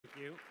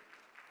you.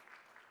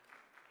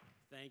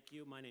 Thank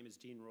you. My name is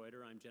Dean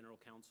Reuter. I'm General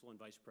Counsel and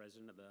Vice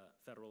President of the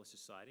Federalist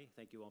Society.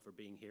 Thank you all for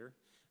being here.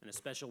 And a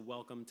special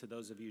welcome to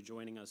those of you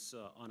joining us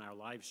on our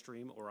live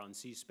stream or on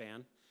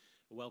C-SPAN.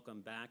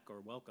 Welcome back,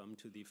 or welcome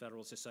to the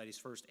Federalist Society's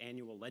first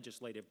annual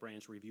Legislative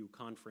Branch Review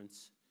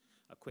Conference.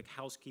 A quick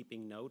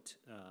housekeeping note.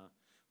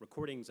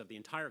 Recordings of the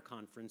entire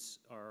conference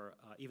are,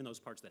 even those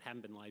parts that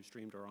haven't been live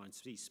streamed or on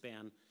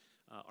C-SPAN,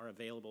 are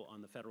available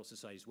on the Federalist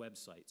Society's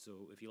website.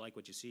 So if you like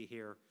what you see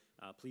here,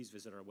 please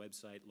visit our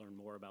website, learn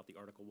more about the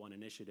Article 1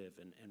 initiative,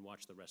 and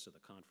watch the rest of the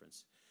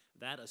conference.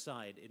 That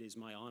aside, it is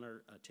my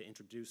honor to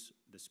introduce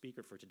the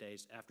speaker for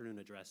today's afternoon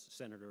address,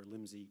 Senator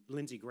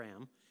Lindsey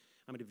Graham.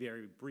 I'm going to be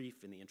very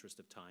brief in the interest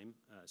of time.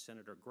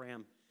 Senator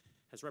Graham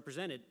has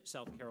represented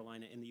South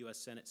Carolina in the U.S.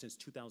 Senate since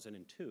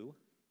 2002.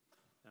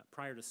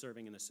 Prior to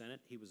serving in the Senate,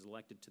 he was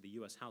elected to the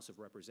U.S. House of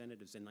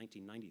Representatives in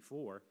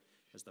 1994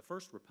 as the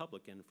first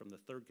Republican from the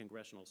 3rd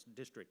Congressional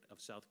District of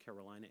South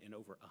Carolina in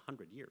over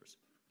 100 years.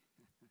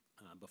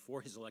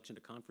 Before his election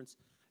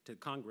to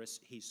Congress,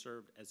 he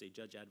served as a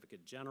Judge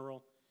Advocate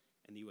General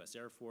in the U.S.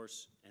 Air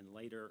Force and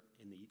later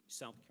in the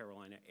South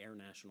Carolina Air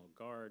National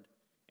Guard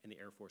and the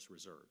Air Force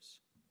Reserves.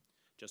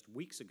 Just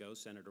weeks ago,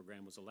 Senator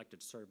Graham was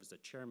elected to serve as the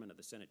chairman of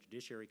the Senate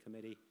Judiciary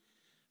Committee,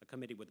 a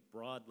committee with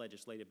broad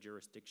legislative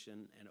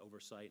jurisdiction and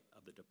oversight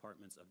of the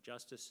Departments of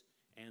Justice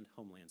and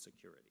Homeland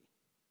Security.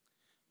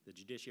 The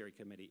Judiciary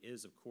Committee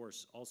is, of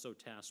course, also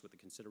tasked with the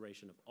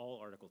consideration of all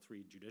Article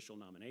 3 judicial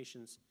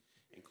nominations,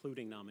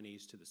 including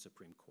nominees to the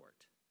Supreme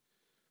Court.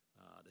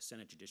 The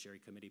Senate Judiciary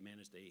Committee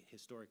managed a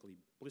historically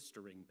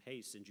blistering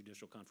pace in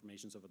judicial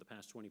confirmations over the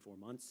past 24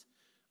 months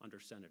under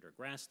Senator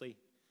Grassley,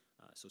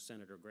 so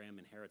Senator Graham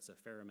inherits a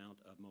fair amount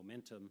of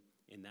momentum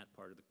in that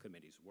part of the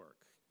committee's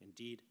work.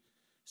 Indeed,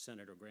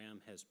 Senator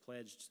Graham has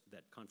pledged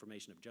that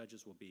confirmation of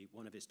judges will be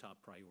one of his top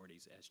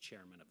priorities as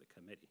chairman of the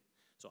committee.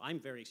 So I'm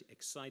very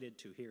excited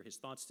to hear his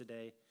thoughts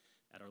today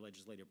at our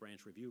Legislative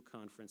Branch Review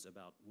Conference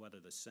about whether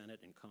the Senate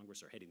and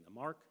Congress are hitting the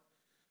mark,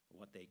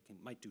 what they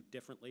might do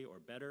differently or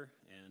better,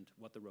 and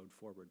what the road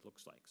forward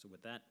looks like. So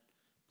with that,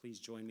 please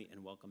join me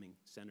in welcoming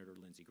Senator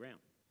Lindsey Graham.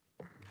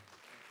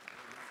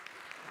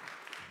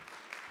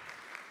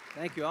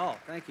 Thank you all.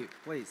 Thank you.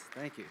 Please,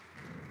 thank you.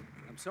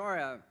 I'm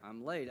sorry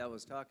I'm late. I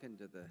was talking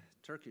to the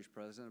Turkish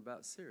president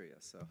about Syria,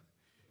 so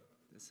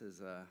this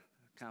is a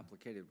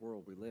complicated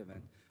world we live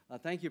in.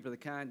 Thank you for the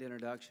kind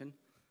introduction.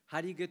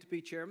 How do you get to be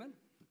chairman?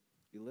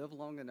 You live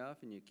long enough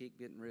and you keep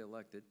getting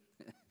reelected.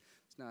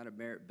 It's not a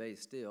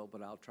merit-based deal,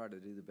 but I'll try to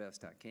do the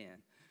best I can.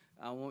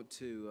 I want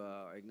to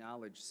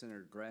acknowledge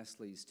Senator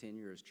Grassley's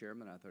tenure as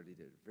chairman. I thought he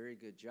did a very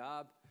good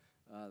job.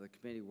 The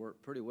committee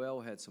worked pretty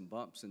well, had some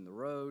bumps in the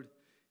road.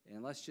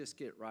 And let's just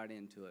get right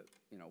into it.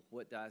 You know,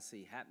 what do I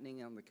see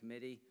happening on the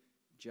committee?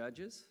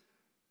 Judges,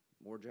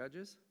 more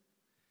judges,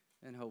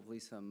 and hopefully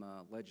some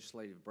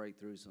legislative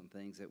breakthroughs on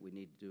things that we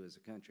need to do as a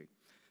country.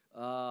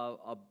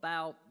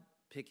 About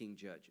picking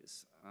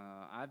judges.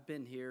 I've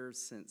been here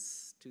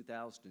since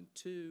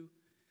 2002.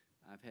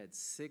 I've had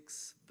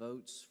 6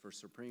 votes for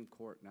Supreme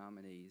Court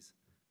nominees.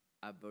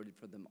 I voted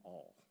for them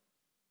all.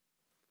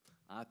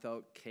 I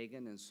thought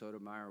Kagan and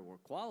Sotomayor were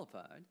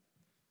qualified.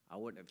 I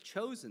wouldn't have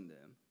chosen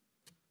them,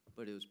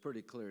 but it was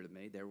pretty clear to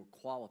me they were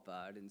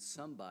qualified and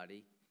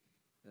somebody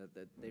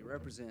that they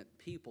represent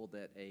people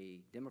that a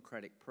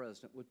Democratic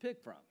president would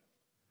pick from.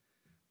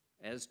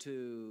 As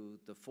to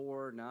the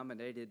 4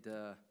 nominated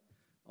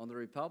on the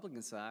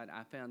Republican side,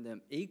 I found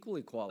them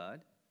equally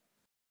qualified.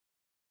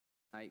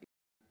 A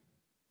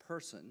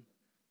person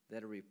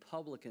that a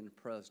Republican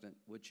president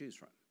would choose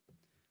from,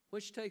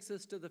 which takes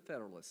us to the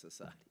Federalist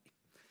Society.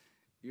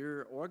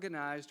 You're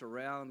organized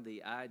around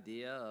the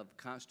idea of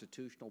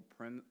constitutional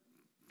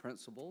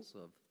principles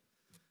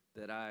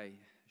that I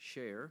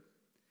share,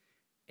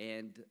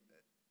 and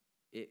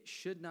it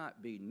should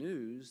not be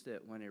news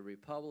that when a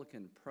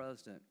Republican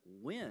president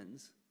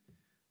wins,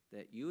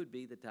 that you would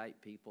be the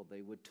type people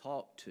they would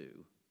talk to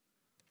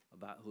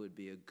about who would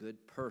be a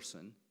good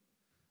person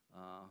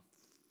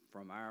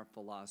from our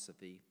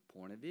philosophy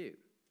point of view.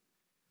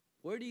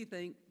 Where do you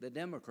think the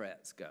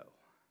Democrats go?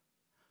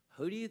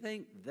 Who do you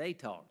think they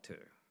talk to?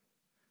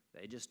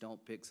 They just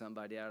don't pick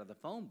somebody out of the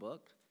phone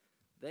book.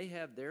 They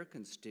have their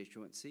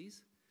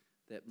constituencies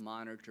that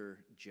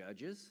monitor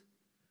judges,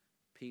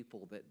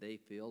 people that they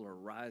feel are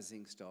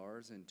rising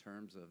stars in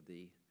terms of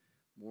the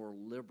more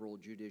liberal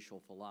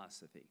judicial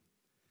philosophy.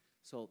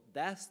 So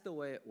that's the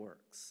way it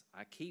works.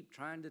 I keep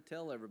trying to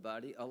tell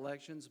everybody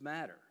elections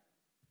matter.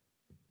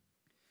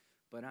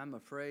 But I'm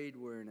afraid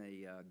we're in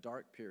a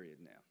dark period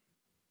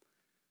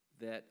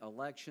now. That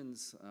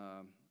elections,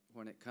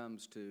 when it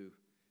comes to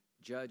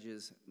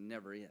judges,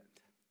 never end.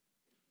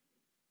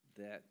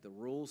 That the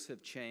rules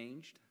have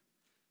changed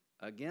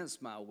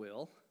against my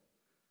will.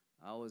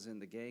 I was in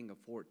the gang of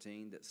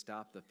 14 that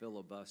stopped the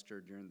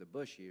filibuster during the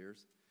Bush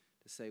years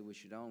to say we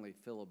should only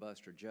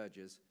filibuster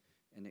judges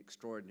in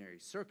extraordinary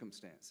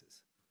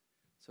circumstances.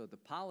 So the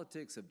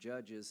politics of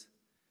judges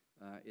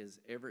is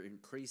ever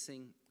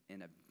increasing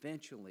and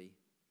eventually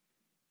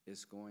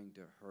is going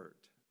to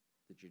hurt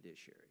the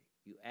judiciary.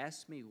 You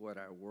asked me what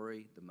I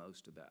worry the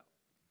most about.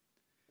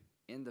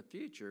 In the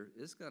future,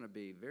 it's going to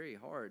be very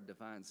hard to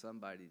find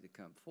somebody to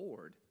come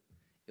forward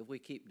if we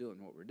keep doing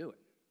what we're doing.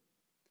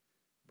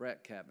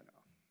 Brett Kavanaugh,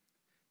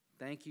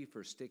 thank you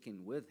for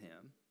sticking with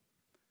him.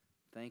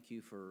 Thank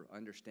you for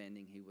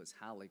understanding he was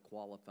highly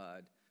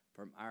qualified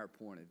from our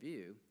point of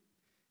view.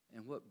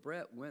 And what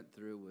Brett went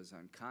through was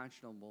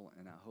unconscionable,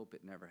 and I hope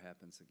it never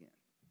happens again.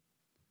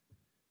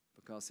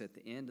 Because at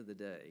the end of the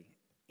day,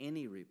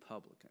 any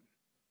Republican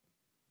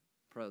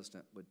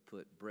president would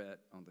put Brett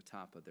on the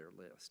top of their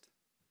list.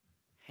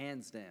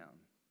 Hands down,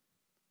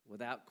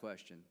 without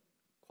question,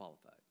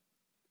 qualified.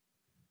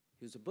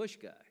 He was a Bush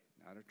guy,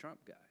 not a Trump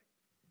guy.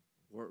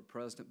 Worked with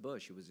President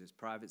Bush. He was his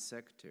private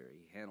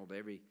secretary. He handled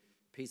every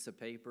piece of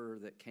paper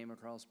that came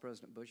across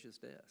President Bush's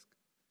desk.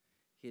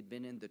 He had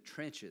been in the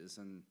trenches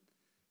and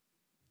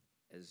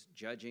as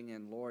judging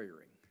and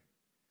lawyering,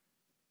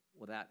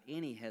 without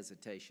any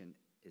hesitation,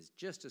 is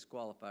just as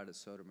qualified as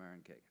Sotomayor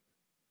and Kagan.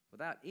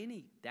 Without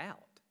any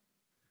doubt,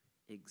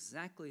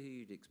 exactly who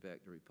you'd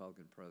expect a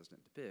Republican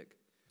president to pick.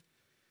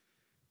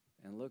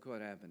 And look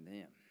what happened to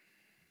him.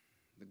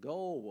 The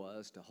goal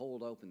was to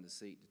hold open the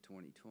seat to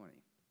 2020.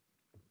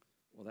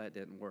 Well, that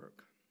didn't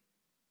work.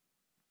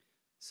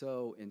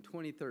 So in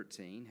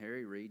 2013,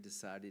 Harry Reid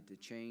decided to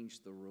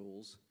change the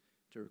rules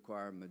to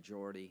require a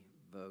majority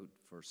vote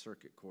for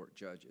circuit court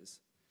judges.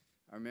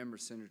 I remember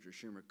Senator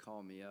Schumer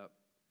called me up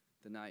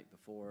the night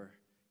before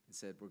and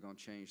said, we're going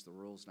to change the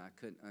rules, and I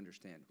couldn't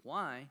understand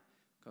why,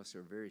 because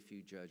there are very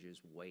few judges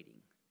waiting.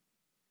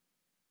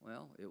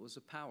 Well, it was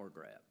a power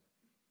grab,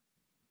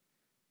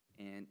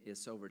 and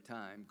it's over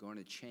time going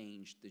to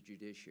change the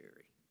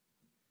judiciary.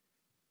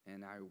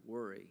 And I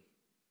worry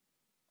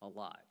a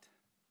lot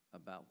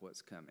about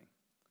what's coming.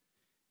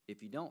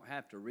 If you don't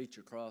have to reach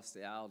across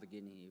the aisle to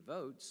get any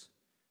votes,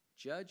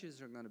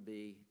 judges are going to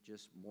be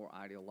just more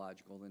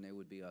ideological than they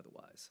would be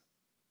otherwise.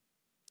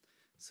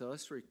 So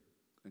it's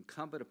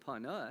incumbent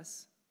upon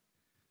us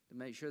to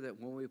make sure that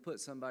when we put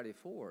somebody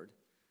forward,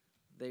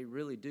 they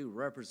really do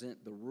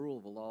represent the rule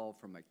of law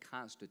from a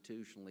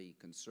constitutionally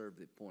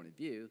conservative point of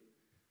view,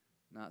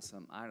 not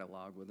some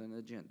ideologue with an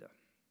agenda.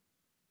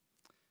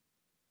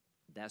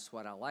 That's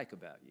what I like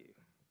about you.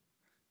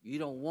 You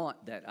don't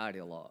want that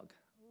ideologue,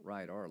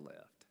 right or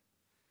left.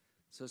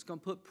 So it's going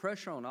to put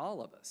pressure on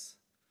all of us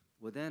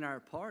within our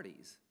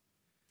parties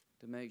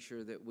to make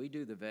sure that we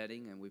do the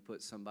vetting and we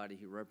put somebody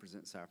who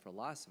represents our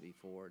philosophy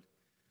forward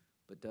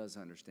but does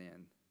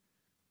understand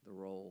the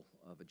role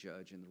of a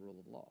judge and the rule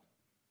of law.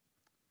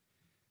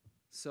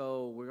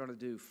 So we're going to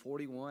do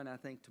 41, I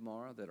think,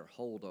 tomorrow that are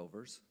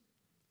holdovers.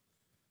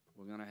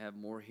 We're going to have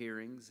more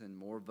hearings and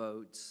more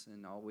votes,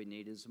 and all we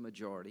need is a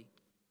majority.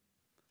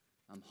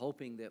 I'm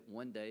hoping that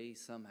one day,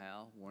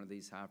 somehow, one of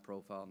these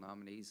high-profile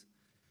nominees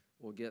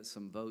will get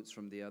some votes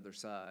from the other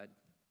side.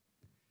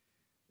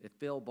 If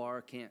Bill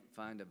Barr can't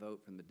find a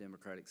vote from the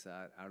Democratic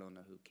side, I don't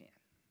know who can.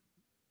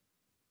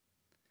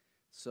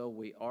 So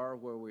we are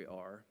where we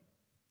are,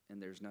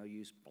 and there's no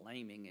use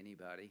blaming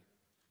anybody.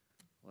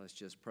 Let's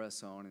just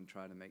press on and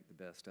try to make the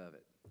best of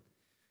it.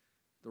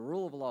 The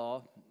rule of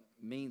law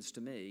means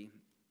to me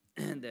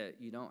that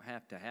you don't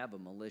have to have a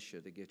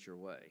militia to get your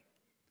way.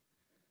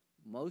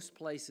 Most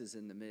places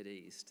in the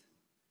Mideast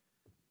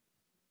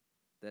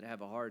that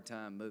have a hard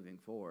time moving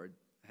forward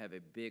have a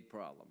big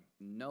problem.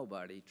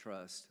 Nobody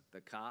trusts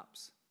the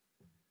cops.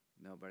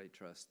 Nobody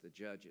trusts the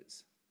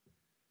judges.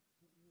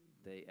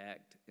 They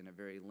act in a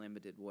very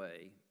limited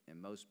way,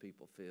 and most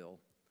people feel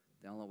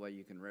the only way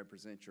you can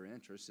represent your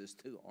interests is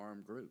through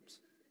armed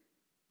groups.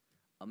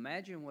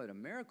 Imagine what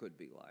America would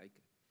be like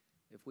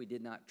if we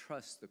did not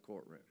trust the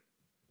courtroom.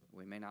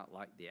 We may not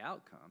like the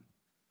outcome,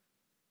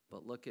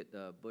 but look at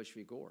Bush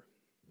v. Gore.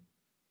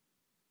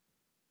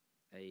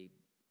 A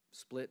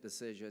split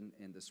decision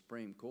in the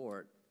Supreme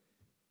Court,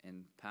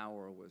 and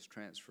power was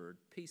transferred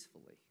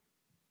peacefully.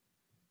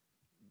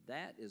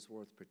 That is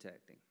worth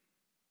protecting.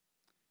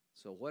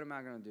 So what am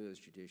I going to do as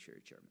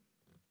Judiciary Chairman?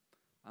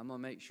 I'm going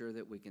to make sure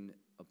that we can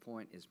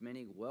appoint as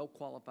many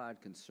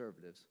well-qualified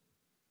conservatives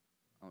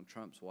on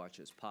Trump's watch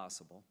as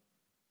possible,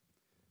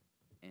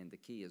 and the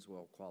key is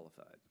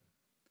well-qualified.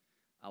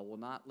 I will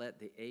not let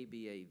the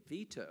ABA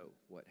veto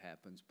what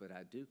happens, but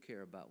I do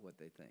care about what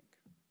they think.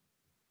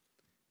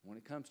 When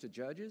it comes to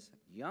judges,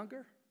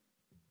 younger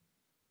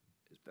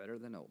is better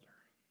than older.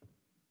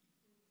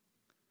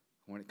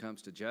 When it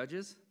comes to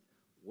judges,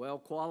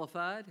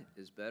 well-qualified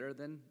is better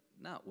than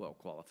not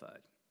well-qualified.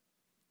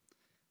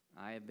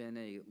 I have been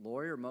a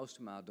lawyer most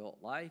of my adult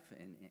life,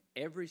 and in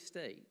every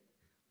state,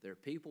 there are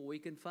people we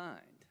can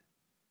find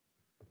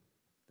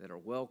that are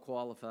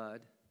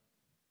well-qualified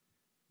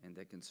and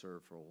that can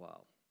serve for a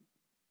while.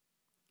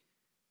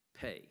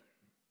 Pay.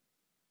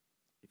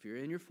 If you're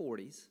in your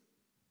 40s,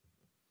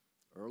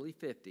 early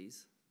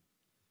 50s,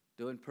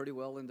 doing pretty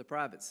well in the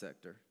private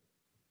sector,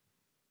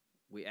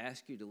 we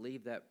ask you to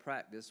leave that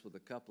practice with a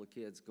couple of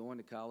kids going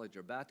to college or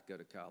about to go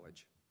to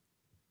college.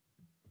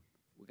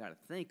 We got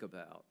to think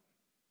about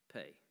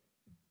pay.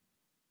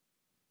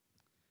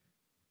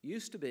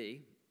 Used to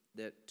be,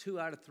 that 2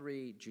 out of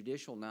 3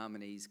 judicial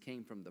nominees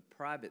came from the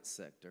private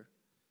sector,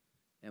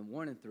 and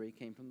 1 in 3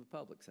 came from the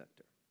public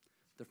sector.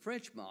 The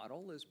French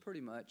model is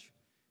pretty much,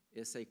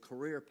 it's a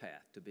career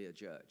path to be a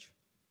judge.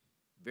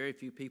 Very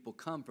few people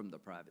come from the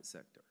private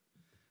sector,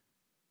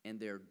 and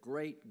there are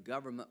great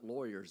government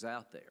lawyers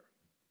out there.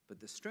 But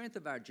the strength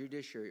of our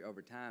judiciary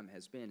over time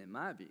has been, in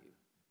my view,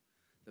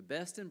 the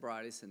best and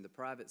brightest in the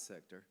private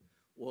sector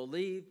will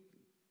leave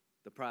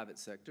the private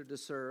sector to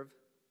serve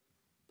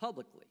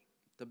publicly,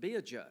 to be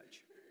a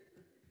judge.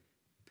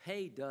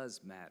 Pay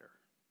does matter.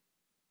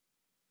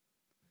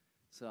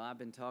 So I've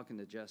been talking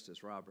to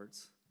Justice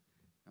Roberts,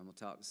 I'm going to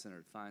talk to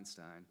Senator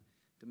Feinstein,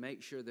 to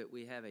make sure that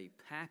we have a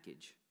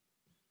package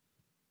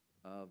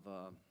of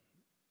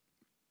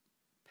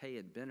pay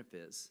and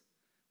benefits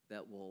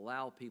that will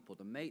allow people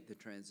to make the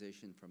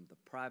transition from the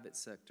private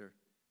sector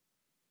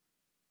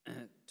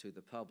to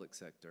the public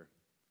sector,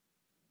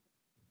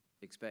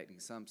 expecting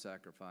some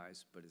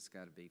sacrifice, but it's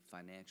got to be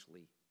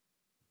financially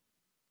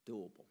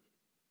doable.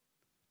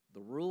 The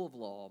rule of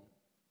law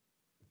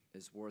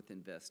is worth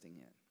investing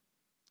in.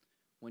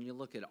 When you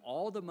look at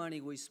all the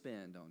money we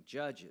spend on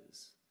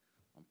judges,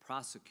 on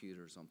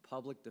prosecutors, on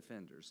public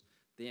defenders,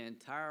 the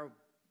entire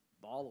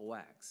ball of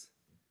wax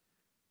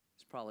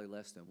is probably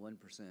less than 1%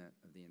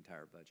 of the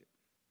entire budget.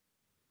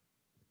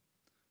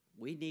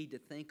 We need to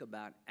think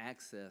about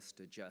access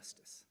to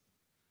justice.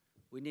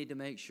 We need to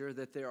make sure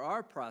that there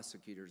are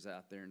prosecutors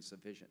out there in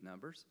sufficient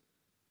numbers,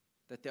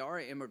 that there are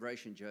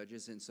immigration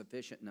judges in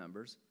sufficient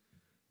numbers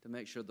to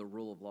make sure the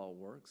rule of law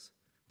works,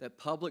 that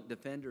public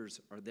defenders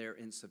are there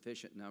in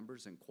sufficient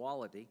numbers and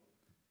quality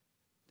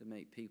to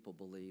make people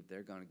believe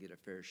they're going to get a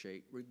fair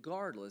shake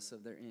regardless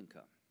of their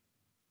income.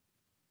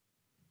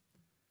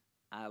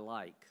 I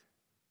like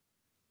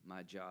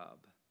my job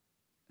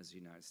as a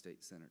United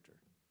States Senator.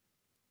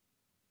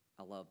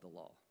 I love the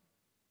law.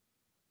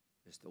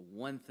 It's the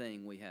one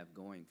thing we have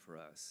going for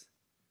us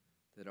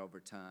that over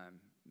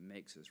time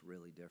makes us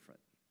really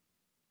different.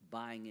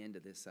 Buying into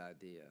this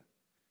idea,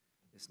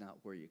 it's not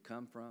where you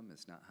come from,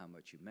 it's not how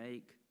much you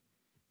make,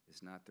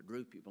 it's not the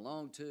group you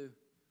belong to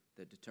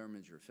that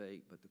determines your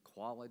fate, but the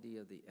quality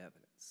of the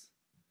evidence.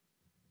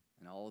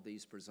 And all of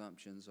these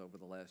presumptions over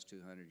the last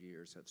 200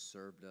 years have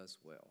served us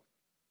well.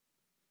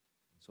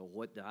 So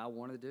what do I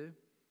want to do?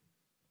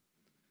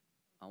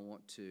 I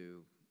want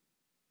to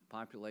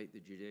populate the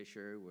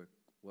judiciary with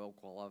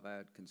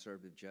well-qualified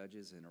conservative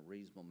judges in a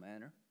reasonable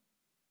manner.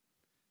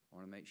 I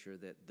want to make sure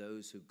that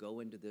those who go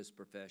into this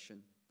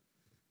profession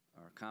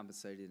are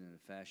compensated in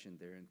a fashion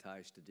they're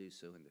enticed to do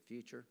so in the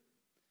future.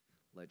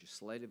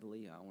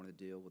 Legislatively, I want to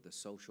deal with the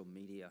social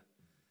media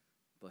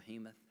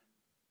behemoth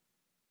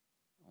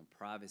on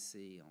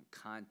privacy, on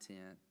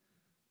content,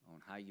 on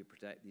how you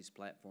protect these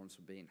platforms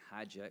from being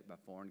hijacked by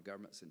foreign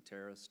governments and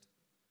terrorists.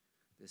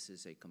 This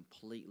is a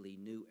completely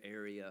new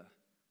area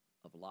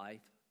of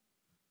life.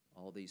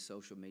 All these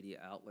social media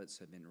outlets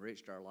have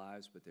enriched our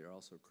lives, but they're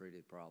also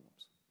created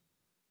problems.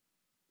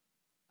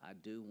 I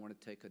do want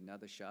to take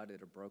another shot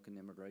at a broken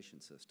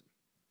immigration system.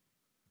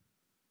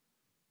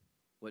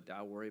 What do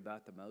I worry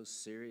about the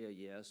most? Syria,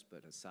 yes,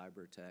 but a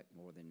cyber attack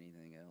more than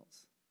anything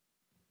else.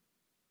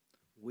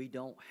 We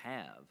don't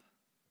have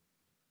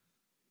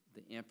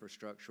the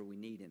infrastructure we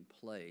need in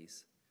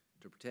place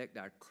to protect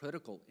our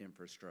critical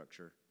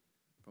infrastructure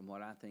from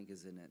what I think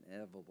is an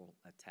inevitable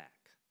attack.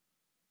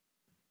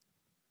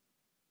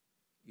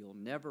 You'll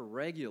never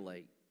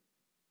regulate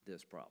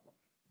this problem.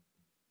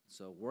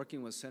 So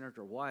working with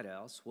Senator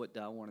Whitehouse, what do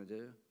I want to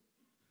do?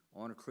 I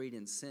want to create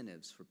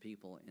incentives for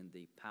people in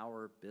the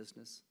power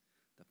business,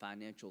 the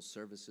financial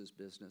services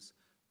business,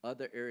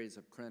 other areas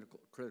of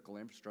critical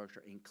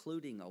infrastructure,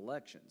 including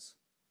elections,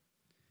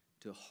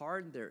 to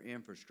harden their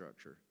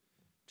infrastructure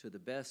to the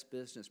best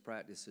business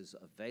practices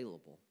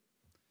available,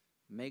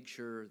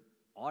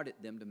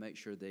 audit them to make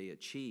sure they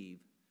achieve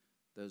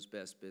those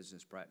best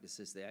business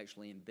practices, they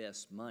actually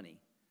invest money,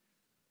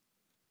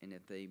 and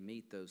if they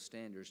meet those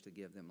standards, to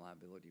give them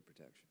liability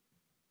protection.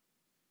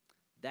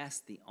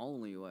 That's the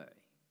only way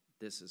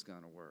this is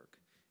going to work.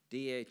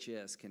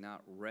 DHS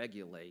cannot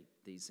regulate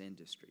these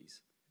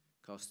industries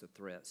because the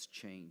threats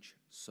change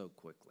so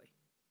quickly.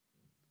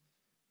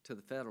 To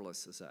the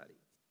Federalist Society,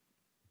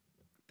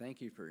 thank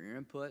you for your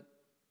input.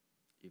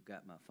 You've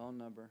got my phone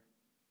number.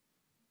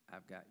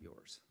 I've got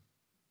yours.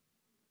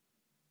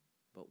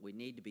 But we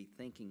need to be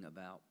thinking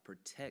about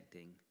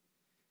protecting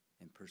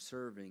and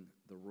preserving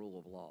the rule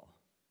of law,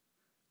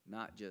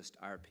 not just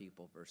our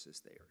people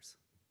versus theirs.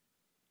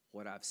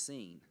 What I've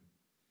seen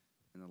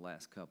in the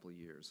last couple of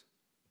years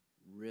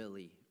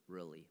really,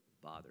 really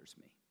bothers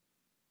me.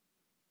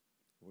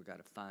 We've got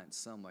to find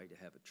some way to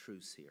have a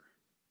truce here,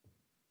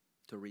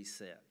 to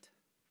reset.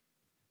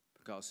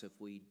 Because if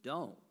we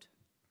don't,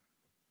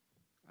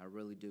 I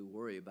really do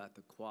worry about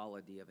the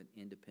quality of an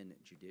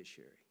independent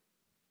judiciary.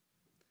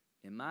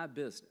 In my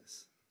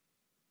business,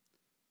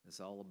 it's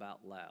all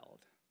about loud.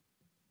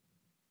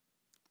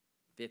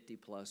 50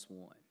 plus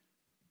 1.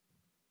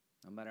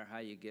 No matter how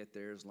you get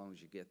there, as long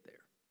as you get there.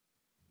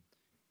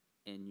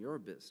 In your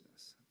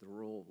business, the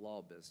rule of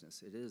law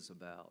business, it is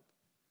about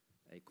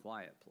a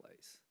quiet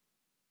place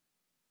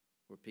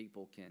where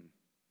people can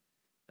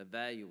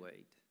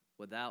evaluate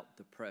without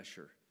the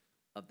pressure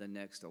of the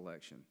next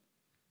election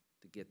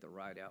to get the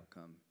right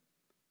outcome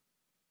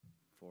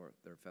for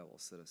their fellow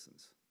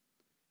citizens.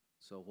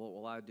 So what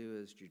will I do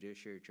as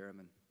Judiciary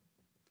Chairman?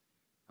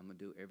 I'm going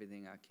to do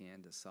everything I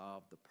can to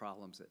solve the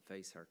problems that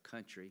face our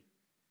country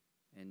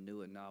in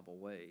new and novel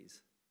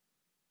ways,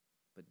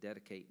 but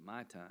dedicate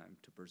my time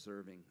to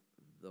preserving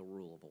the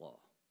rule of law,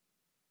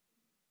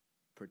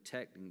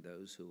 protecting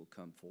those who will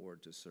come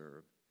forward to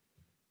serve,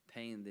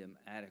 paying them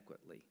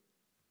adequately,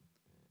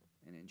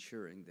 and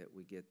ensuring that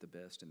we get the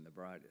best and the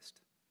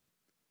brightest.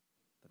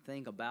 The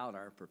thing about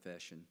our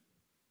profession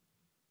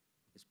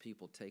is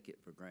people take it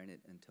for granted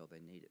until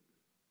they need it.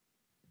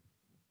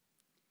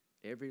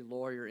 Every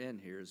lawyer in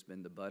here has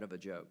been the butt of a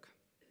joke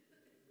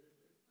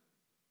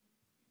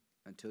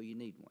until you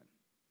need one.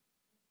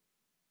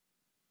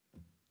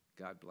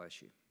 God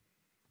bless you.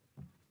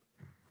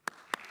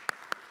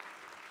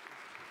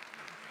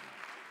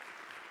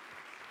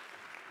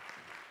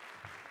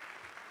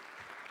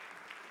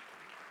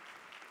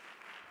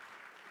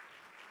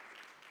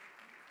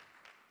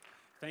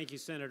 Thank you,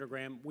 Senator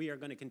Graham. We are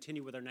going to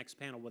continue with our next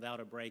panel without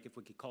a break. If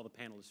we could call the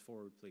panelists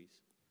forward, please.